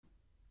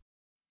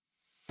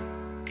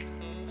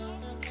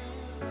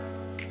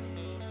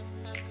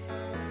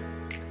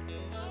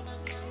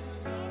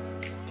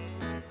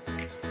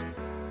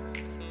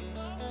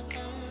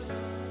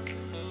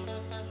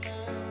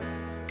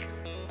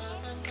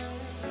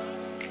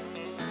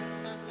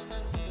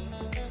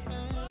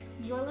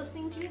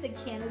the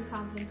Candid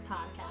Confidence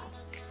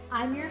Podcast.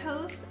 I'm your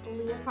host,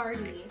 Leah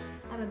Pardee.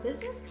 I'm a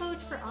business coach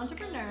for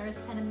entrepreneurs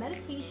and a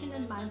meditation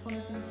and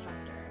mindfulness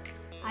instructor.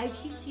 I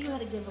teach you how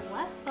to give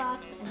less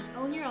fucks and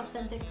own your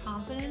authentic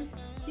confidence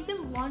so you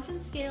can launch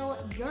and scale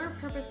your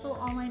purposeful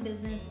online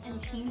business and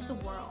change the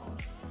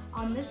world.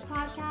 On this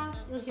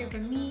podcast, you'll hear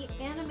from me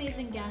and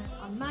amazing guests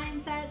on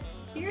mindset,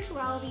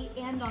 spirituality,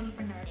 and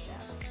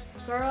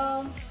entrepreneurship.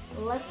 Girl,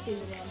 let's do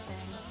the damn thing.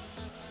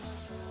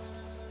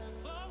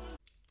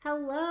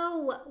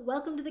 Hello,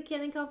 welcome to the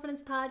Candid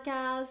Confidence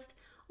Podcast.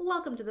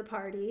 Welcome to the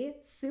party.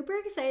 Super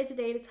excited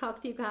today to talk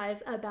to you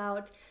guys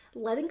about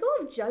letting go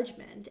of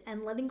judgment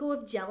and letting go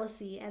of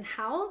jealousy and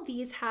how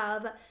these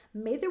have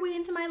made their way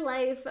into my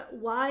life,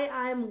 why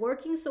I'm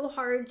working so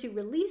hard to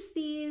release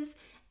these,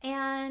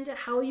 and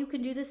how you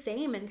can do the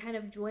same and kind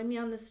of join me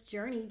on this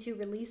journey to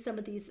release some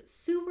of these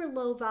super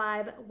low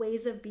vibe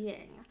ways of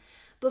being.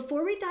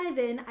 Before we dive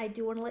in, I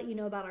do want to let you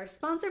know about our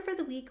sponsor for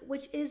the week,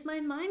 which is my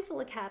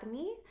Mindful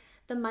Academy.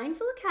 The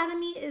Mindful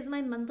Academy is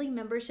my monthly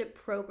membership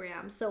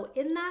program. So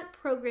in that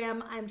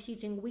program, I'm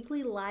teaching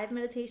weekly live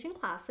meditation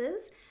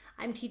classes.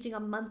 I'm teaching a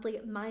monthly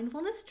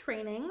mindfulness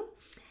training,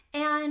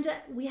 and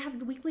we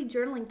have weekly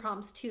journaling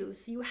prompts too.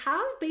 So you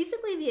have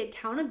basically the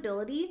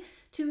accountability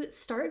to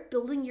start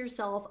building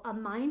yourself a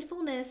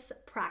mindfulness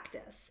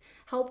practice.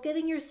 Help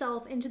getting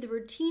yourself into the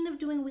routine of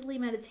doing weekly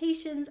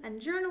meditations and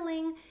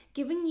journaling,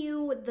 giving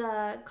you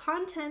the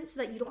content so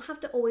that you don't have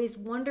to always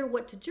wonder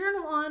what to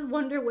journal on,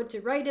 wonder what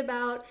to write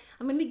about.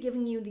 I'm going to be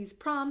giving you these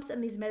prompts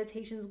and these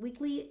meditations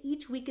weekly.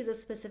 Each week is a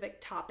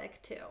specific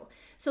topic too.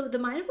 So the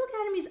Mindful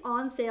Academy is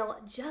on sale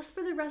just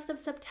for the rest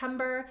of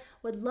September.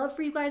 Would love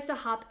for you guys to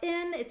hop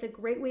in. It's a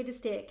great way to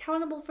stay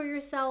accountable for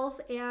yourself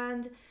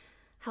and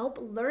help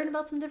learn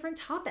about some different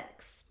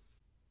topics.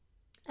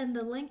 And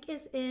the link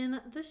is in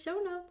the show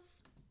notes.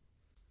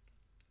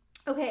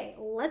 Okay,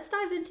 let's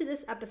dive into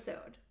this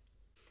episode.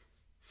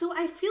 So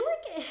I feel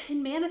like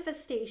in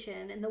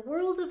manifestation, in the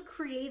world of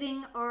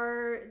creating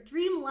our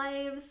dream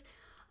lives,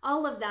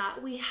 all of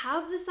that, we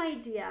have this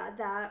idea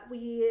that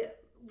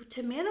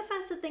to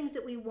manifest the things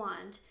that we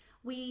want,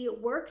 we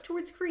work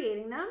towards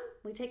creating them.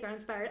 We take our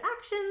inspired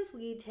actions.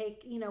 We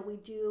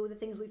do the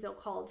things we feel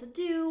called to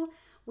do.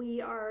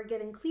 We are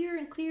getting clearer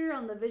and clearer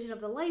on the vision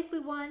of the life we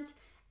want.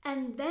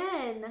 And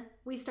then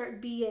we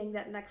start being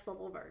that next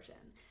level version.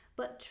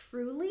 But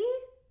truly,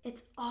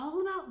 it's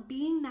all about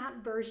being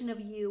that version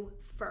of you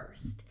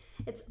first.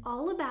 It's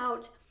all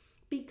about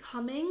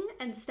becoming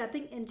and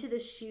stepping into the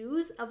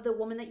shoes of the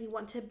woman that you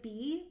want to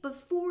be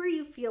before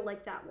you feel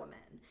like that woman.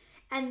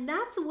 And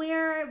that's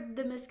where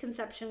the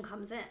misconception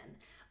comes in.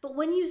 But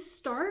when you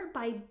start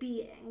by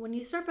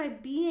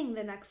being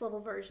the next level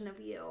version of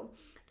you,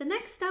 the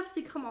next steps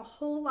become a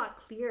whole lot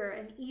clearer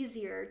and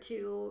easier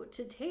to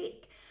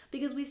take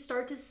because we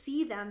start to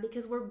see them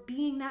because we're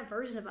being that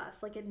version of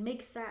us. Like, it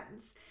makes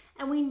sense.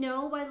 And we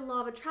know by the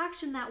law of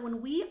attraction that when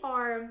we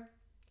are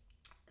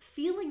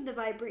feeling the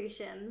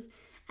vibrations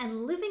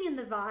and living in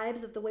the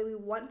vibes of the way we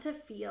want to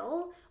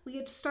feel,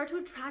 we start to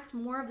attract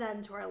more of that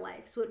into our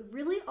life. So it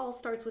really all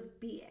starts with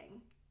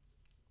being.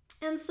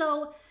 And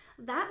so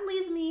that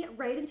leads me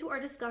right into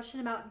our discussion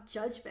about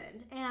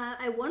judgment. And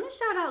I want to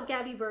shout out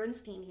Gabby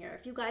Bernstein here.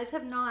 If you guys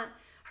have not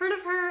heard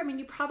of her, I mean,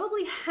 you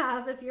probably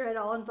have if you're at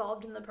all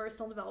involved in the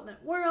personal development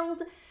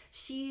world.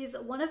 She's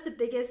one of the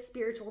biggest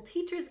spiritual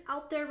teachers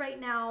out there right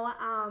now.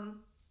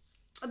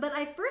 But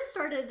I first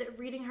started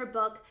reading her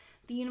book,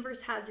 The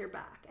Universe Has Your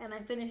Back, and I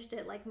finished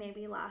it like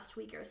maybe last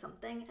week or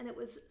something, and it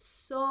was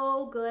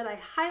so good. I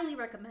highly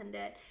recommend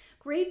it.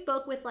 Great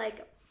book with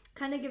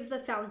kind of gives the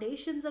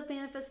foundations of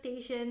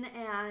manifestation,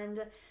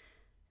 and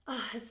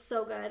it's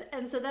so good.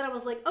 And so then I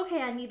was like,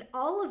 okay, I need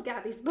all of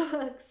Gabby's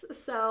books.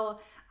 So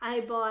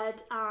I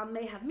bought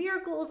May Have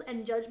Miracles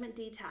and Judgment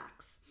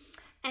Detox.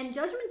 And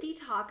Judgment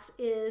Detox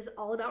is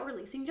all about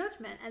releasing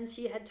judgment. And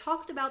she had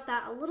talked about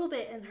that a little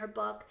bit in her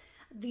book,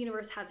 The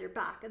Universe Has Your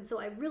Back. And so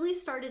I really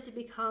started to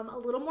become a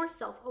little more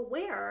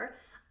self-aware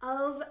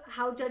of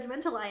how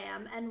judgmental I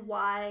am and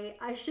why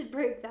I should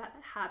break that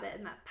habit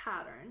and that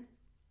pattern.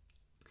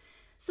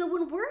 So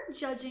when we're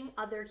judging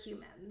other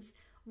humans,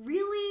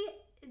 really,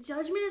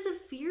 judgment is a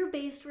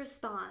fear-based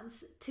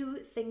response to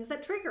things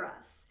that trigger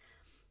us.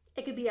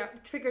 It could be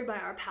triggered by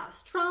our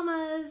past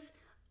traumas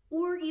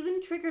or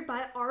even triggered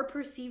by our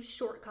perceived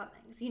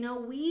shortcomings.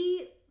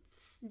 We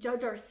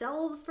judge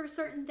ourselves for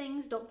certain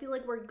things, don't feel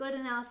like we're good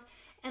enough,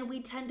 and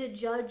we tend to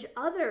judge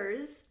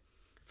others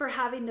for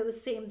having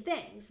those same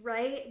things,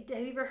 right?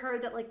 Have you ever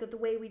heard that the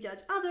way we judge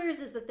others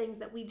is the things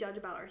that we judge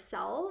about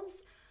ourselves?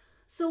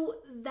 So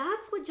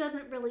that's what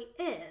judgment really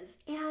is.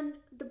 And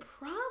the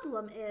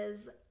problem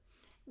is,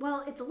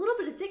 well, it's a little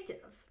bit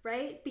addictive,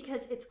 right?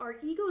 Because it's our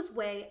ego's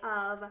way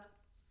of,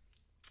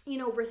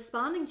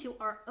 responding to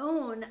our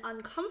own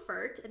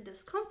uncomfort and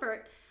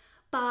discomfort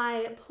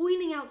by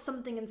pointing out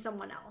something in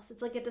someone else.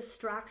 It's like a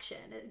distraction.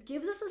 It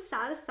gives us a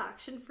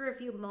satisfaction for a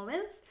few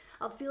moments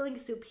of feeling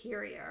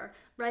superior,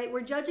 right?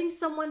 We're judging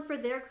someone for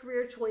their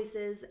career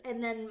choices,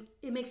 and then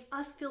it makes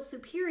us feel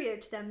superior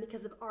to them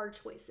because of our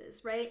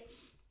choices, right?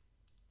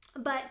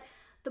 But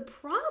the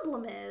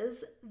problem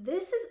is,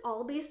 this is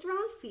all based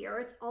around fear,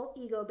 it's all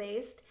ego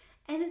based,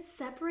 and it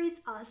separates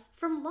us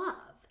from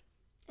love.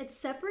 It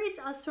separates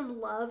us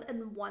from love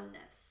and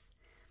oneness.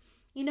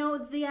 You know,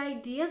 the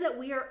idea that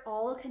we are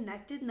all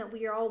connected and that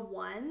we are all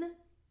one,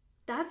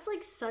 that's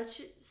like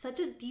such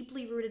a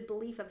deeply rooted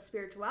belief of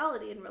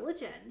spirituality and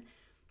religion.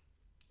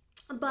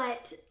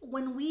 But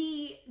when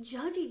we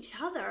judge each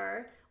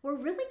other, we're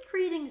really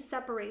creating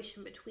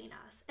separation between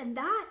us. And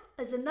that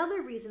is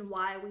another reason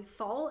why we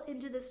fall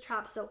into this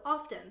trap so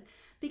often,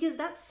 because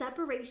that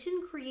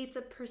separation creates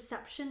a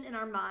perception in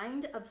our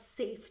mind of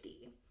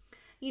safety.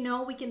 You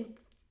know, we can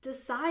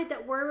decide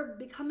that we're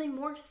becoming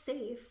more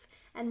safe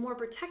and more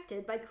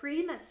protected by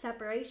creating that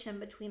separation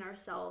between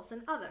ourselves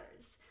and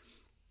others.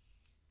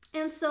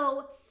 And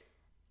so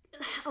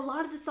a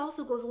lot of this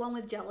also goes along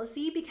with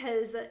jealousy,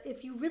 because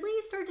if you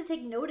really start to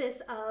take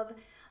notice of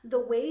the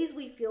ways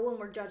we feel when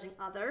we're judging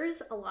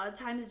others, a lot of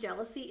times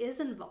jealousy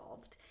is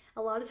involved.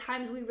 A lot of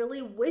times we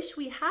really wish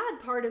we had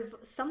part of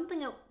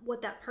something of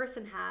what that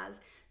person has,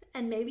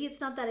 and maybe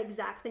it's not that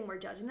exact thing we're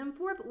judging them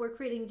for, but we're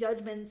creating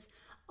judgments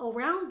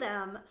around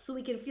them so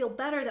we can feel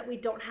better that we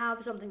don't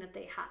have something that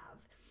they have.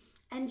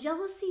 And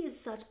jealousy is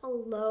such a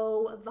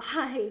low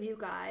vibe, you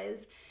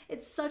guys.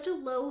 It's such a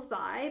low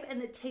vibe,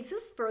 and it takes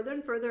us further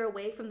and further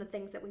away from the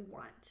things that we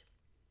want.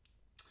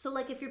 So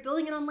like if you're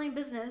building an online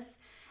business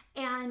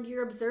and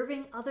you're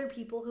observing other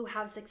people who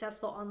have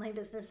successful online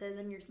businesses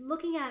and you're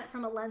looking at it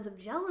from a lens of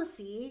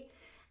jealousy,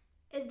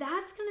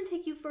 that's going to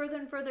take you further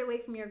and further away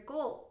from your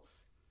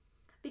goals,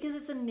 because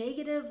it's a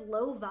negative,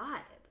 low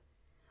vibe.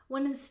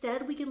 When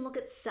instead we can look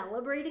at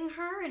celebrating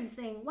her and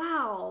saying,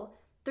 wow,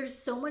 there's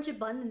so much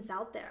abundance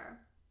out there.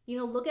 You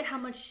know, look at how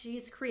much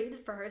she's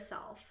created for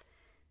herself.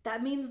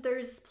 That means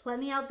there's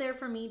plenty out there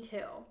for me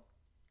too.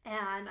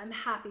 And I'm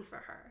happy for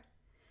her.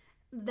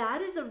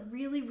 That is a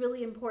really,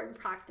 really important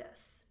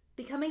practice.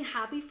 Becoming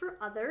happy for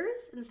others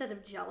instead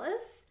of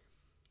jealous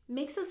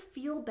makes us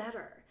feel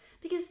better.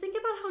 Because think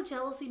about how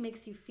jealousy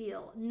makes you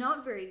feel.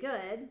 Not very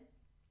good.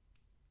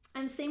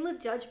 And same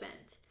with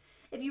judgment.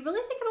 If you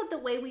really think about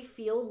the way we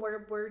feel when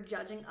we're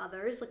judging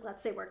others, like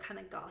let's say we're kind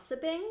of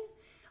gossiping,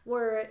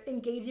 we're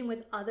engaging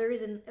with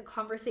others in a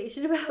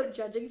conversation about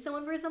judging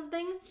someone for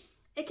something,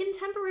 it can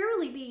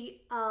temporarily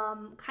be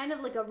kind of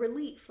like a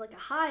relief, like a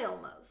high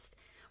almost,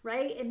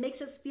 right? It makes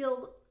us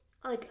feel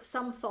like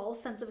some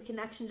false sense of a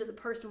connection to the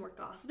person we're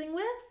gossiping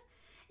with.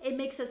 It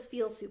makes us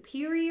feel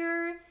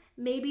superior.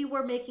 Maybe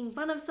we're making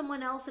fun of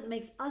someone else. It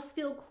makes us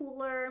feel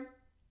cooler.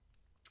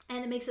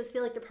 And it makes us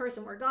feel like the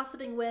person we're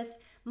gossiping with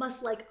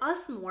must like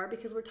us more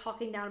because we're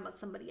talking down about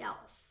somebody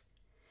else.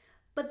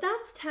 But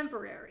that's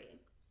temporary.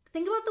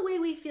 Think about the way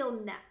we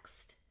feel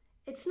next.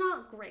 It's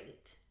not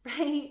great,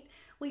 right?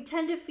 We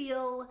tend to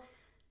feel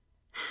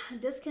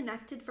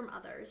disconnected from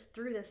others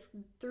through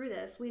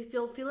this. We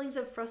feel feelings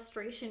of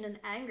frustration and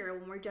anger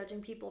when we're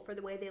judging people for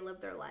the way they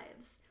live their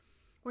lives.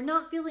 We're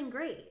not feeling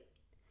great.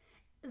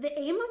 The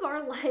aim of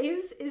our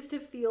lives is to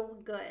feel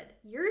good.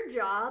 Your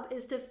job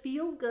is to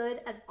feel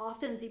good as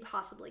often as you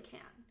possibly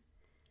can.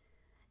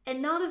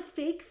 And not a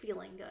fake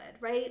feeling good,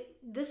 right?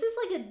 This is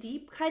like a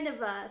deep kind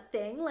of a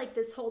thing, like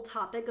this whole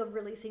topic of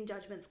releasing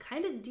judgment's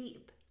kind of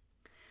deep.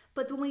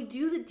 But when we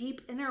do the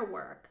deep inner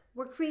work,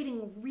 we're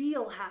creating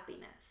real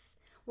happiness.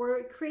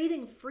 We're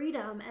creating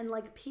freedom and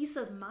like peace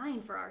of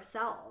mind for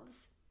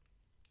ourselves.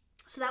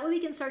 So that way we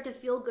can start to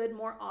feel good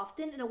more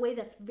often in a way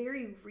that's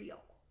very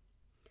real.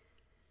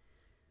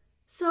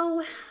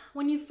 So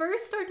when you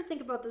first start to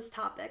think about this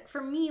topic,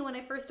 for me, when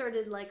I first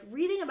started like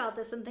reading about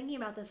this and thinking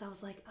about this, I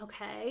was like,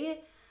 okay,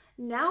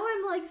 now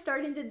I'm like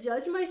starting to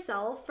judge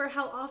myself for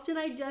how often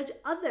I judge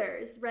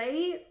others,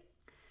 right?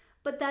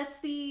 But that's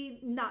the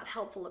not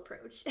helpful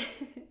approach.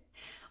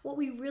 What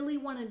we really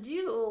want to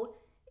do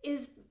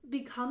is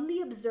become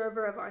the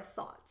observer of our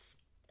thoughts.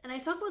 And I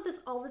talk about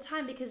this all the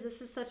time because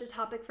this is such a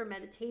topic for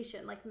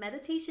meditation. Like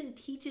meditation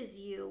teaches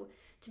you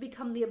to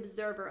become the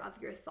observer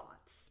of your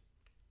thoughts.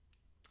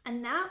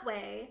 And that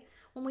way,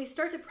 when we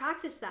start to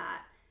practice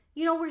that,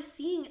 you know, we're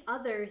seeing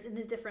others in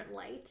a different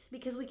light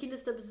because we can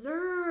just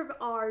observe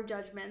our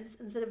judgments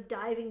instead of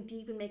diving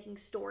deep and making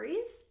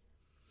stories.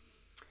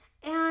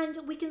 And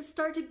we can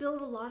start to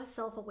build a lot of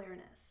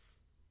self-awareness.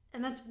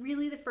 And that's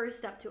really the first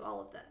step to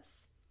all of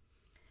this.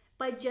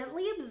 By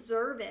gently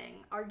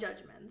observing our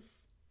judgments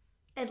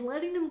and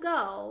letting them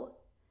go,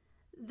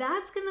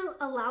 that's going to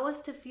allow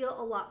us to feel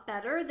a lot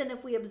better than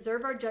if we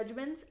observe our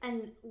judgments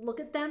and look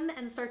at them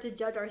and start to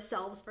judge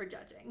ourselves for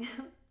judging.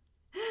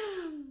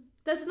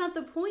 That's not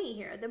the point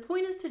here. The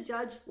point is to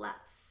judge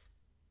less.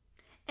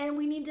 And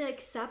we need to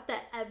accept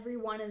that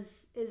everyone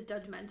is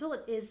judgmental.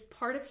 It is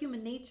part of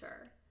human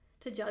nature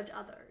to judge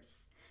others.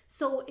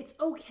 So it's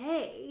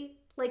okay.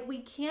 Like we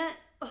can't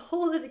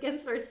hold it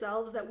against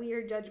ourselves that we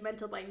are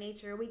judgmental by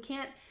nature. We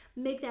can't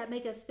make that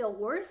make us feel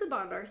worse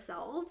about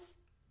ourselves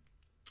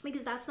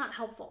because that's not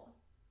helpful.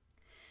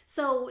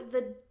 So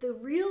the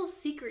real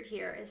secret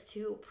here is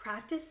to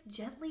practice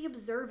gently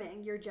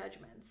observing your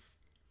judgments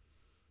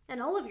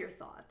and all of your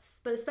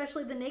thoughts, but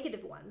especially the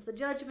negative ones, the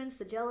judgments,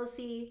 the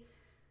jealousy,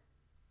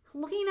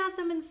 looking at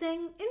them and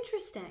saying,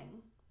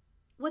 interesting.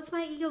 What's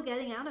my ego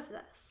getting out of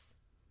this?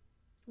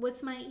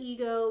 What's my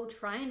ego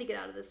trying to get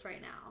out of this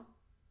right now?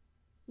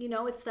 You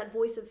know, it's that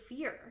voice of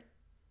fear.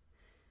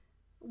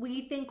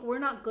 We think we're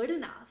not good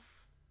enough,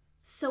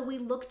 so we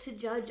look to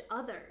judge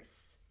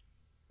others,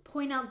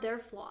 point out their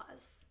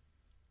flaws,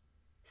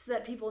 so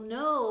that people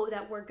know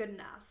that we're good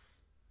enough,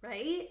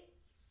 right?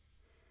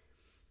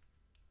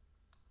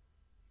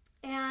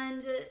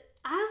 And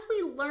as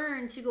we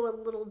learn to go a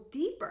little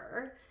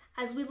deeper,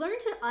 as we learn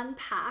to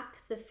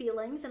unpack the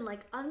feelings and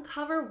like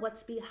uncover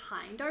what's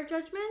behind our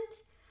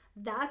judgment,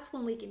 that's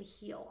when we can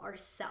heal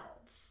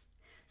ourselves.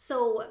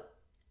 So,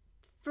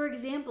 for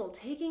example,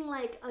 taking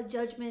like a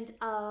judgment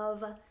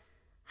of,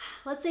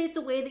 let's say it's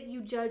a way that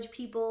you judge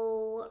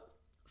people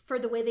for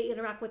the way they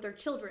interact with their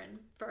children,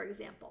 for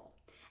example,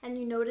 and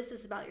you notice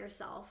this about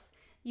yourself.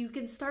 You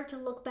can start to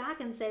look back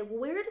and say, well,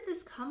 where did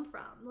this come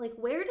from? Like,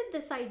 where did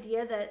the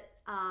idea that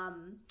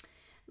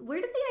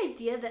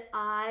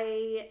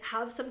I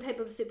have some type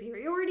of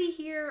superiority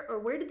here, or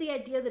where did the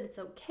idea that it's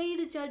okay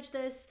to judge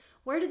this,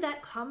 where did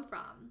that come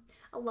from?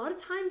 A lot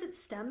of times it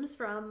stems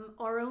from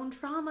our own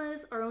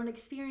traumas, our own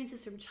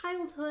experiences from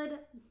childhood,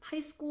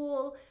 high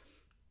school,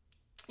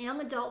 young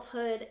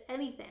adulthood,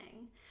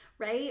 anything,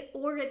 right?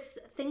 Or it's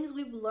things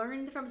we've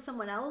learned from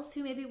someone else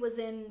who maybe was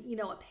in, you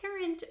know, a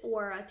parent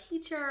or a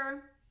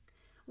teacher.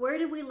 Where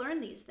did we learn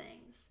these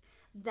things?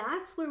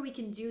 That's where we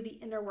can do the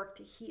inner work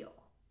to heal.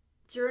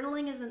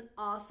 Journaling is an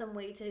awesome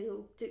way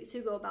to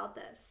go about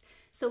this.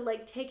 So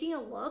like taking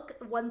a look,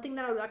 one thing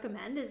that I would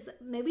recommend is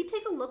maybe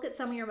take a look at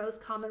some of your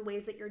most common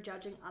ways that you're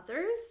judging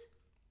others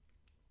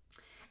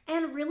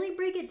and really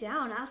break it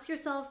down. Ask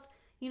yourself,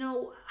 you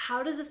know,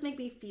 how does this make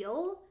me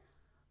feel?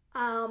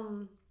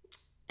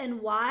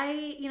 And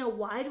why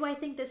do I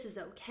think this is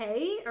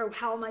okay? Or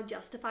how am I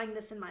justifying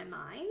this in my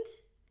mind?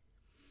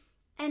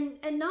 And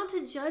not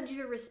to judge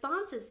your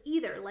responses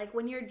either. Like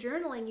when you're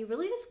journaling, you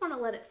really just want to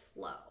let it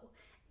flow.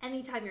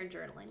 Anytime you're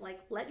journaling, like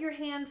let your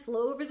hand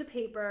flow over the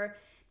paper.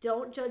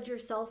 Don't judge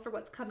yourself for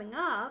what's coming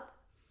up,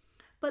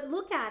 but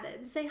look at it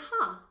and say,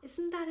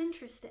 isn't that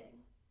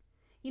interesting?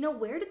 You know,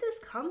 where did this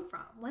come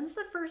from? When's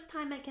the first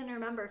time I can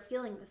remember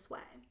feeling this way?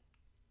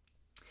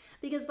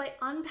 Because by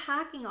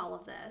unpacking all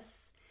of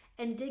this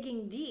and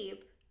digging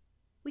deep,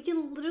 we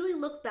can literally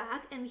look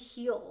back and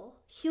heal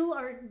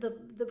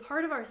the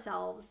part of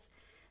ourselves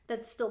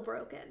that's still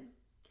broken.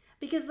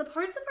 Because the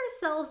parts of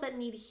ourselves that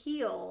need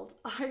healed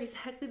are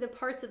exactly the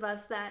parts of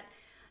us that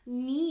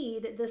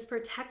need this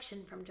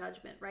protection from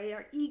judgment, right?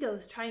 Our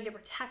ego's trying to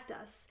protect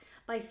us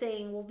by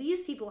saying, well,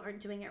 these people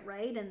aren't doing it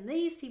right and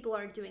these people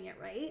aren't doing it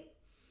right.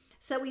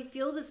 So we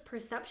feel this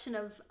perception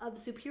of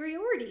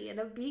superiority and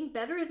of being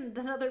better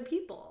than other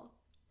people.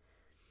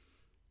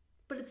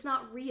 But it's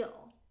not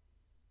real.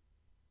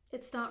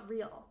 It's not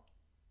real.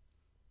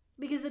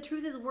 Because the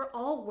truth is we're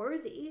all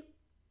worthy.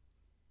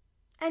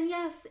 And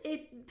yes,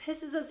 it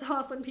pisses us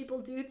off when people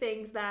do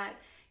things that,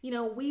 you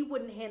know, we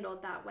wouldn't handle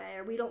it that way,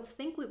 or we don't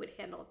think we would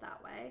handle it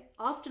that way.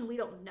 Often we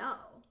don't know.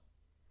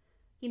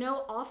 You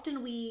know,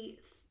 often we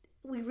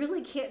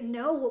really can't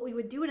know what we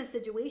would do in a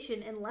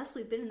situation unless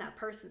we've been in that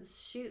person's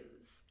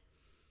shoes.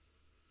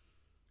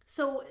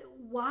 So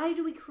why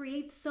do we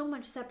create so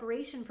much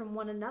separation from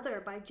one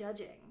another by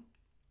judging?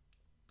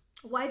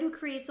 Why do we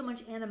create so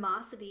much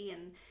animosity?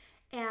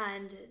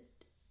 And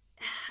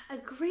a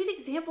great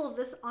example of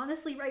this,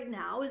 honestly, right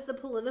now is the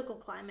political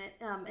climate,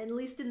 at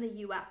least in the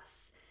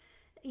U.S.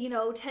 You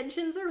know,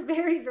 tensions are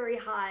very, very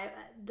high.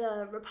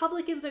 The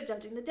Republicans are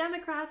judging the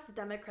Democrats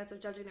are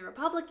judging the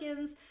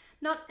Republicans.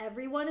 Not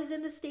everyone is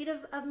in a state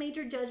of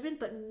major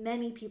judgment, but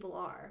many people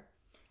are.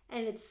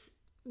 And it's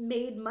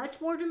made much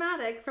more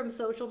dramatic from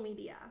social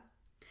media.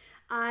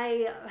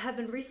 I have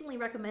been recently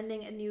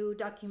recommending a new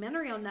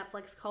documentary on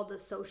Netflix called The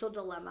Social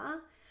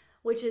Dilemma,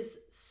 which is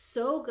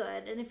so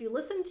good. And if you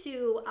listen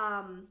to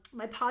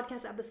my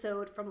podcast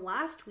episode from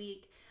last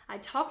week, I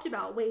talked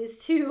about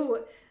ways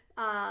to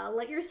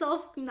let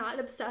yourself not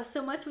obsess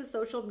so much with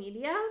social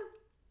media.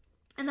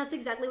 And that's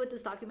exactly what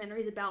this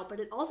documentary is about. But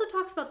it also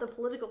talks about the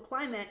political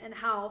climate and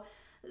how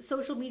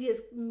social media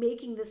is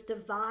making this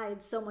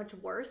divide so much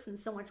worse and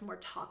so much more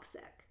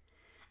toxic.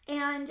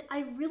 And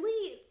I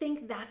really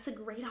think that's a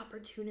great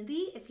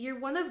opportunity if you're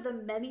one of the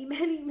many,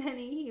 many,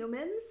 many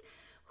humans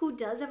who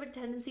does have a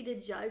tendency to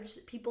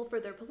judge people for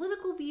their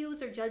political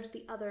views or judge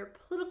the other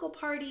political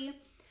party.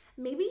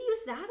 Maybe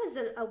use that as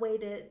a way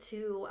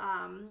to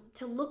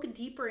look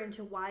deeper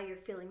into why you're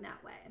feeling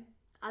that way.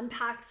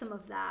 Unpack some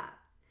of that.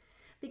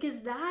 Because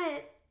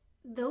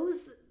those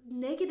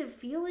negative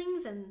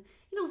feelings and,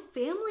 you know,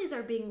 families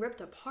are being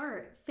ripped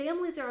apart.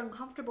 Families are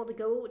uncomfortable to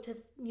go to,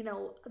 you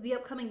know, the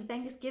upcoming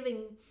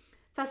Thanksgiving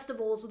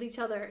festivals with each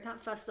other.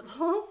 Not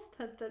festivals,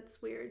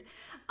 that's weird.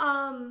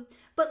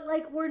 But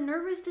like we're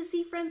nervous to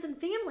see friends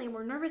and family, and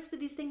we're nervous for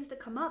these things to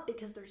come up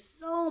because there's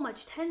so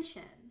much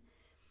tension.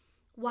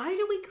 Why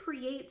do we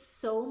create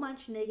so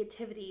much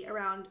negativity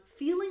around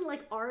feeling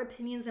like our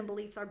opinions and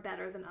beliefs are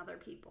better than other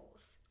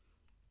people's?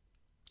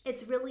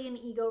 It's really an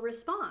ego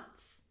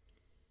response.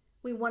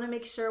 We want to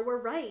make sure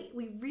we're right.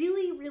 We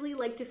really, really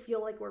like to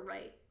feel like we're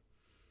right.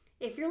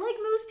 If you're like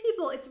most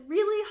people, it's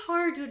really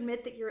hard to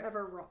admit that you're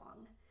ever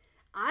wrong.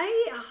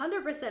 I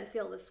 100%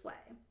 feel this way.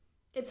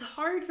 It's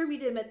hard for me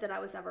to admit that I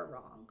was ever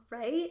wrong,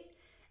 right?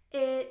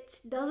 It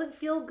doesn't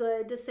feel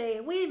good to say,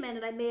 wait a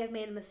minute, I may have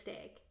made a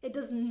mistake. It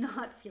does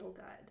not feel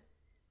good.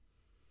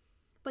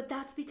 But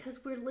that's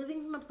because we're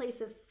living from a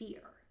place of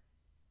fear.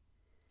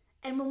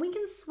 And when we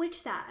can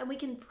switch that and we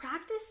can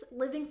practice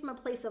living from a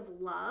place of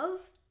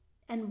love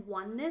and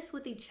oneness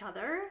with each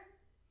other,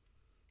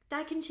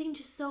 that can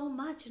change so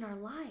much in our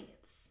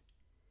lives.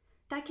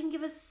 That can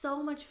give us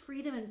so much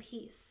freedom and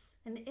peace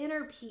and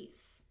inner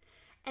peace.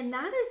 And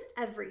that is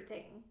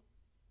everything.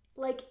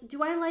 Like,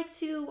 do I like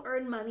to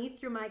earn money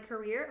through my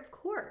career? Of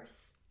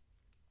course.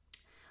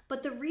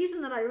 But the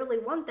reason that I really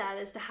want that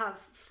is to have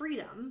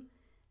freedom.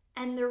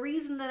 And the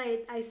reason that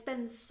I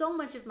spend so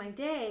much of my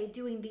day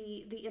doing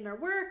the inner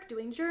work,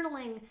 doing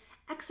journaling,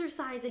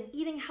 exercising,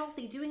 eating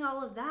healthy, doing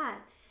all of that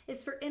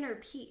is for inner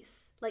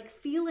peace, like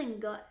feeling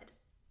good.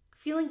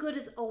 Feeling good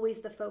is always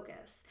the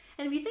focus.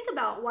 And if you think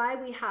about why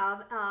we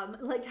have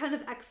like kind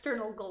of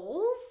external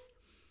goals,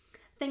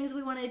 things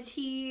we want to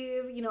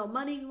achieve,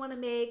 money we want to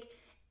make,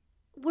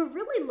 we're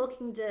really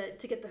looking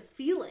to get the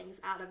feelings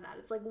out of that.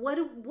 It's like,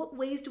 what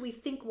ways do we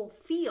think we'll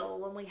feel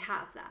when we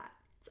have that?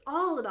 It's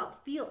all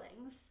about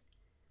feelings.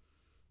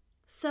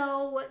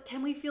 So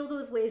can we feel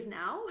those ways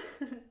now?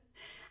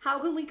 How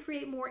can we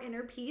create more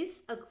inner peace?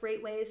 A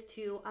great way is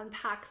to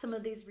unpack some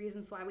of these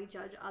reasons why we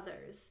judge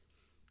others.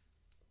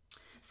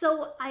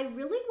 So I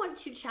really want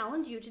to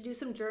challenge you to do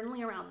some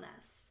journaling around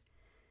this.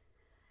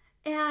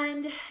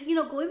 And,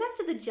 going back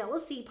to the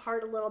jealousy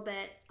part a little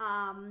bit,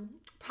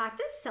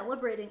 practice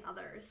celebrating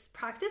others.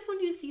 Practice when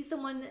you see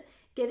someone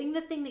getting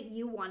the thing that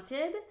you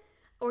wanted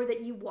or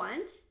that you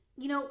want,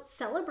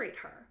 celebrate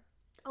her.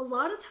 A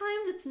lot of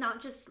times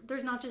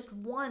there's not just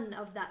one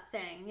of that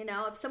thing.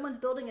 If someone's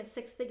building a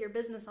 6-figure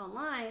business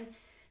online,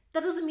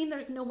 that doesn't mean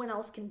there's no one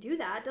else can do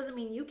that. It doesn't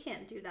mean you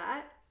can't do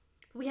that.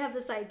 We have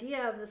this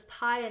idea of this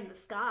pie in the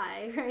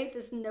sky, right?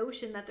 This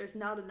notion that there's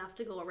not enough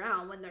to go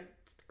around when there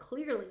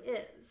clearly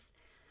is.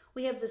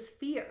 We have this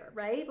fear,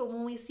 right? But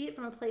when we see it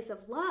from a place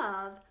of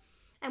love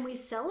and we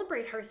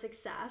celebrate her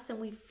success and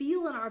we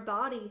feel in our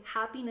body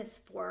happiness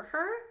for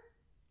her,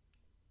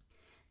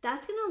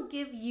 that's going to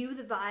give you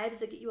the vibes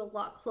that get you a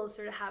lot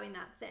closer to having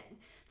that thing.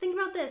 Think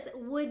about this.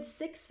 Would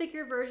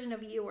 6-figure version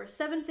of you or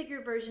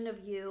 7-figure version of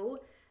you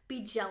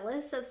be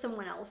jealous of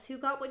someone else who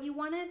got what you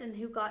wanted and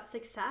who got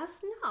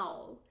success?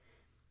 No.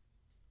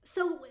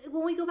 So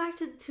when we go back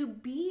to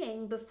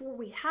being before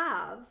we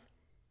have,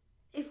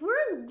 if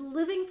we're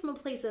living from a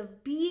place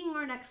of being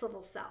our next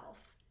level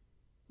self,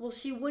 well,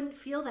 she wouldn't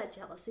feel that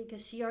jealousy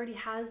because she already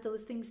has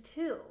those things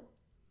too.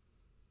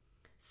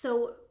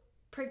 So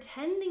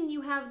pretending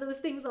you have those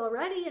things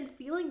already and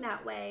feeling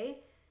that way,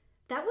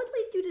 that would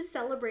lead you to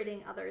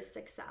celebrating others'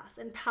 success,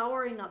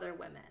 empowering other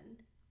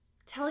women,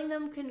 telling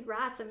them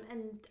congrats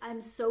and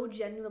I'm so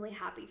genuinely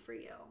happy for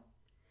you.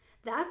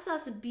 That's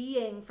us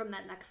being from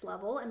that next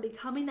level and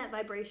becoming that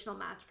vibrational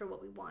match for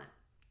what we want.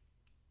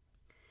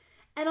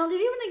 And I'll give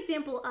you an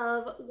example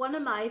of one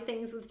of my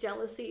things with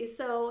jealousy.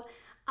 So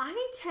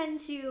I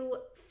tend to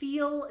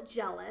feel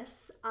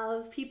jealous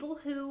of people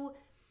who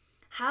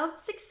have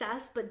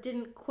success but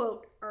didn't,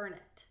 quote, earn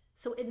it.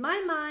 So in my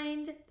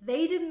mind,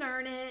 they didn't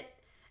earn it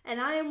and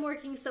I am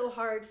working so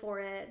hard for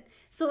it.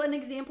 So an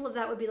example of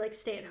that would be like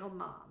stay-at-home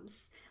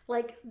moms.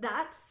 Like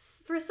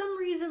that's for some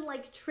reason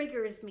like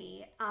triggers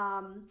me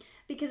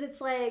because it's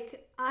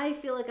like I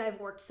feel like I've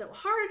worked so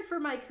hard for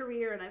my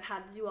career and I've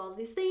had to do all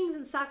these things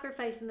and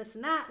sacrifice and this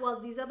and that while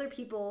these other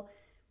people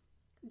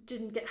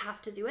didn't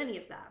have to do any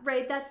of that,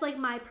 right? That's like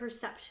my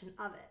perception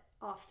of it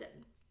often.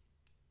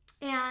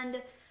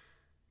 And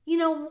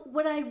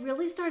when I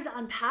really started to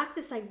unpack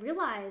this, I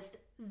realized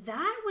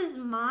that was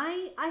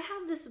I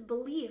have this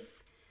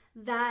belief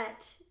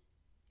that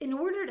in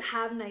order to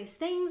have nice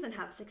things and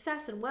have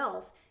success and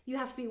wealth, you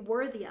have to be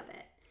worthy of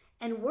it.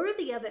 And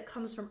worthy of it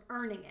comes from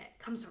earning it,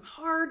 comes from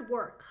hard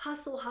work,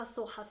 hustle,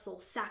 hustle, hustle,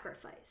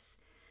 sacrifice.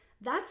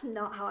 That's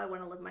not how I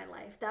want to live my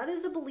life. That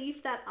is a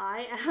belief that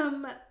I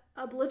am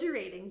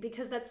obliterating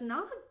because that's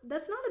not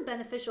a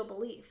beneficial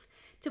belief.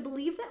 To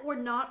believe that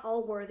we're not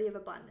all worthy of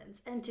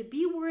abundance. And to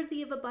be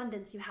worthy of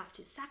abundance, you have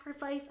to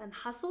sacrifice and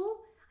hustle.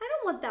 I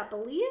don't want that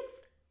belief.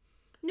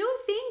 No,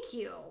 thank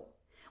you.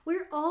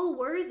 We're all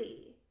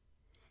worthy.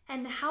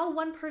 And how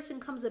one person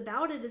comes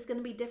about it is going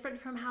to be different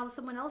from how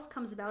someone else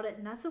comes about it.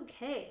 And that's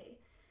okay.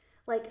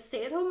 Like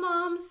stay-at-home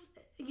moms,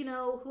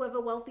 who have a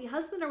wealthy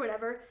husband or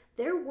whatever,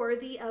 they're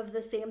worthy of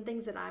the same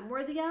things that I'm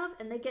worthy of.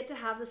 And they get to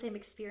have the same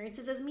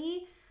experiences as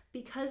me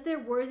because they're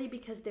worthy,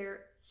 because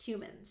they're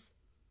humans.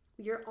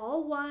 You're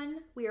all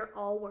one. We are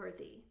all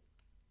worthy.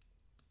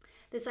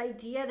 This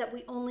idea that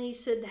we only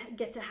should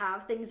get to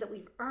have things that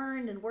we've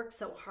earned and worked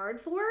so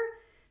hard for,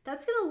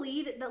 that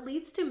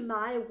leads to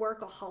my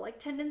workaholic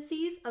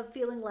tendencies of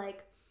feeling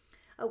like,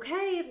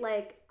 okay,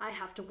 like I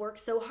have to work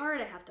so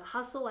hard, I have to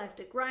hustle, I have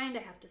to grind,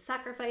 I have to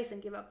sacrifice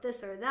and give up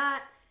this or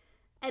that.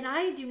 And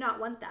I do not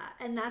want that.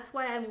 And that's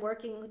why I'm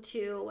working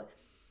to,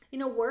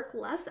 work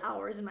less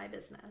hours in my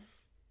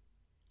business.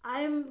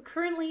 I'm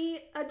currently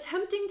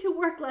attempting to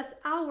work less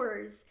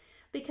hours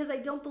because I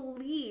don't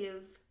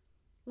believe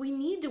we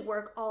need to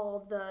work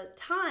all the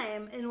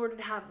time in order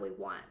to have what we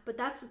want. But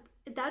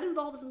that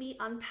involves me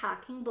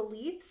unpacking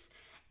beliefs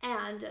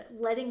and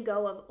letting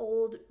go of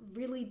old,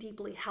 really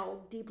deeply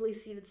held, deeply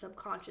seated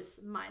subconscious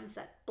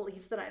mindset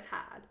beliefs that I've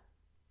had.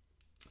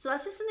 So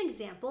that's just an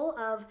example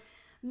of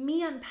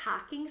me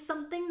unpacking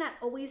something that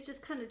always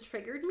just kind of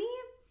triggered me.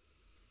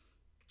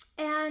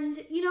 And,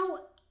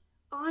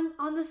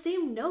 on the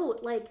same note,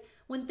 like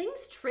when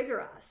things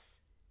trigger us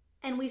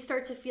and we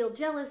start to feel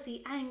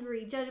jealousy,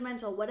 angry,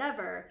 judgmental,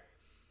 whatever,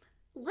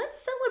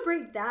 let's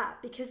celebrate that,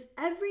 because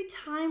every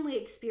time we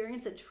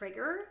experience a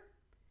trigger,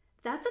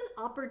 that's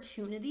an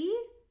opportunity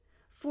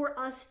for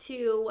us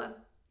to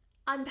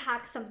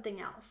unpack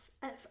something else,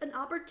 an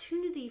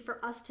opportunity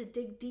for us to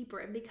dig deeper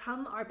and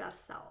become our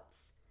best selves.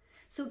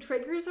 So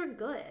triggers are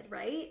good,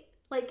 right?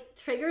 Like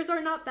triggers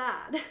are not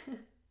bad.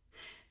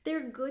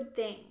 They're good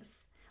things.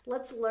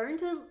 Let's learn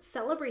to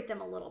celebrate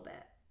them a little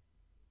bit.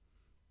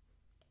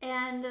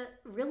 And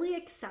really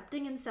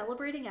accepting and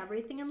celebrating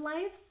everything in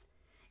life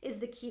is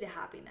the key to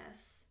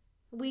happiness.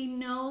 We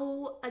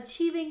know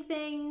achieving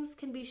things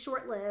can be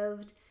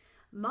short-lived.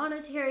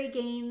 Monetary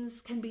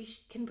gains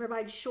can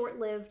provide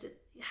short-lived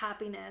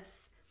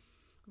happiness.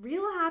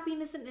 Real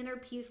happiness and inner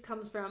peace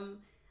comes from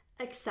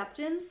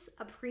acceptance,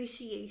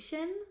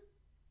 appreciation.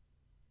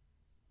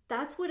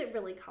 That's what it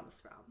really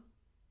comes from.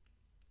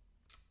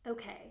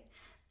 Okay.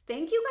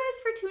 Thank you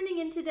guys for tuning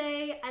in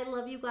today. I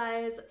love you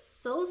guys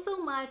so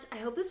much. I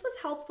hope this was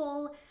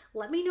helpful.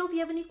 Let me know if you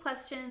have any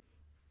questions.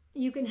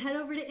 You can head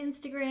over to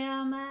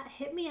Instagram,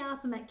 hit me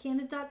up. I'm at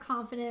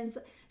candid.confidence.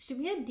 Shoot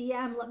me a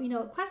DM. Let me know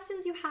what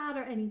questions you had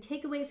or any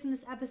takeaways from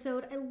this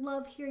episode. I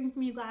love hearing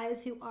from you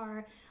guys who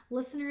are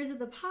listeners of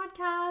the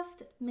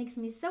podcast. It makes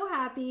me so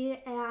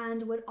happy,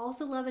 and would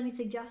also love any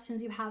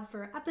suggestions you have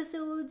for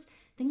episodes,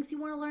 things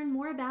you want to learn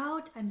more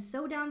about. I'm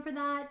so down for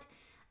that.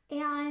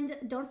 And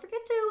don't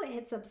forget to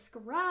hit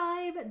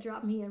subscribe,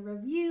 drop me a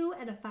review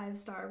and a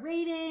 5-star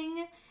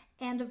rating.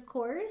 And of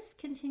course,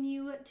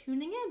 continue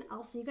tuning in.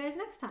 I'll see you guys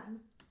next time.